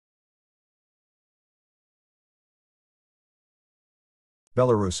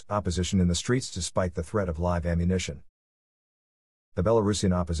Belarus, opposition in the streets despite the threat of live ammunition. The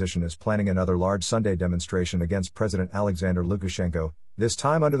Belarusian opposition is planning another large Sunday demonstration against President Alexander Lukashenko, this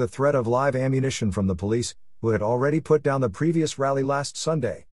time under the threat of live ammunition from the police, who had already put down the previous rally last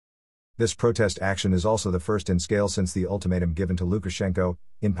Sunday. This protest action is also the first in scale since the ultimatum given to Lukashenko,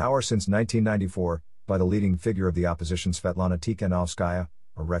 in power since 1994, by the leading figure of the opposition Svetlana Tikhanovskaya,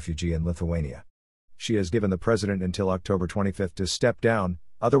 a refugee in Lithuania. She has given the president until October 25 to step down,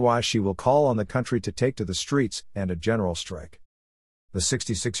 otherwise she will call on the country to take to the streets and a general strike. The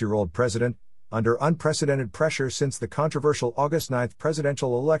 66-year-old president, under unprecedented pressure since the controversial August 9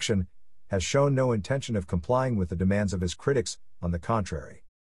 presidential election, has shown no intention of complying with the demands of his critics, on the contrary.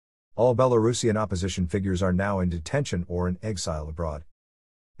 All Belarusian opposition figures are now in detention or in exile abroad.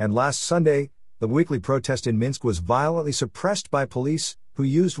 And last Sunday, the weekly protest in Minsk was violently suppressed by police, who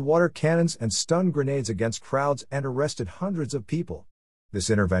used water cannons and stun grenades against crowds and arrested hundreds of people. This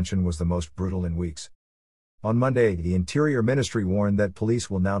intervention was the most brutal in weeks. On Monday, the Interior Ministry warned that police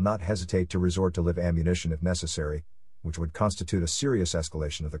will now not hesitate to resort to live ammunition if necessary, which would constitute a serious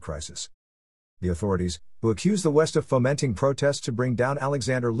escalation of the crisis. The authorities, who accused the West of fomenting protests to bring down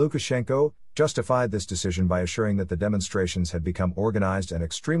Alexander Lukashenko, justified this decision by assuring that the demonstrations had become organized and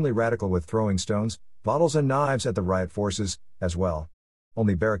extremely radical, with throwing stones, bottles and knives at the riot forces, as well.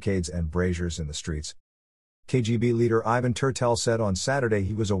 Only barricades and braziers in the streets. KGB leader Ivan Tertel said on Saturday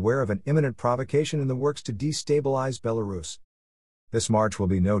he was aware of an imminent provocation in the works to destabilize Belarus. This march will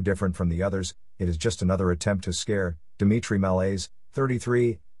be no different from the others, it is just another attempt to scare, Dmitry Malaise,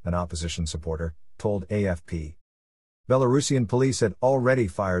 33, an opposition supporter, told AFP. Belarusian police had already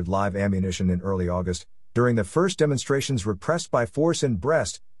fired live ammunition in early August, during the first demonstrations repressed by force in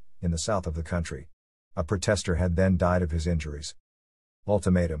Brest, in the south of the country. A protester had then died of his injuries.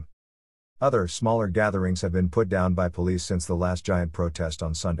 Ultimatum. Other, smaller gatherings have been put down by police since the last giant protest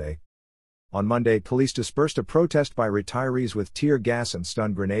on Sunday. On Monday, police dispersed a protest by retirees with tear gas and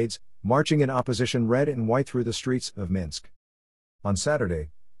stun grenades, marching in opposition red and white through the streets of Minsk. On Saturday,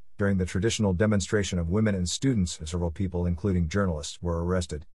 during the traditional demonstration of women and students, several people, including journalists, were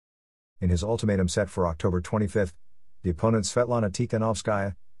arrested. In his ultimatum set for October 25, the opponent Svetlana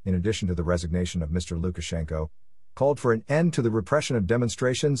Tikhanovskaya, in addition to the resignation of Mr. Lukashenko, called for an end to the repression of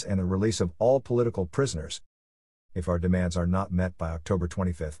demonstrations and a release of all political prisoners. If our demands are not met by October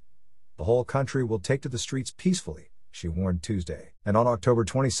 25, the whole country will take to the streets peacefully, she warned Tuesday. And on October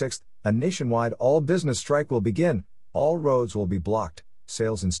 26, a nationwide all-business strike will begin, all roads will be blocked,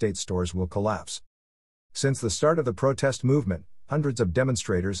 sales in state stores will collapse. Since the start of the protest movement, hundreds of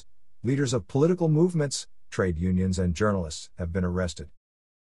demonstrators, leaders of political movements, trade unions and journalists have been arrested.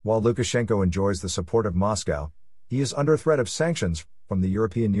 While Lukashenko enjoys the support of Moscow, he is under threat of sanctions from the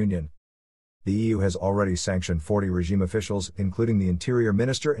European Union. The EU has already sanctioned 40 regime officials, including the Interior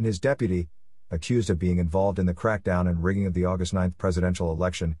Minister and his deputy, accused of being involved in the crackdown and rigging of the August 9 presidential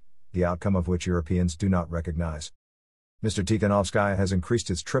election, the outcome of which Europeans do not recognize. Mr. Tikhanovskaya has increased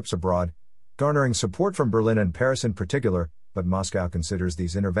its trips abroad, garnering support from Berlin and Paris in particular, but Moscow considers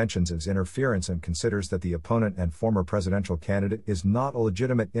these interventions as interference and considers that the opponent and former presidential candidate is not a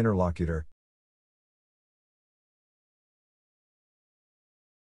legitimate interlocutor,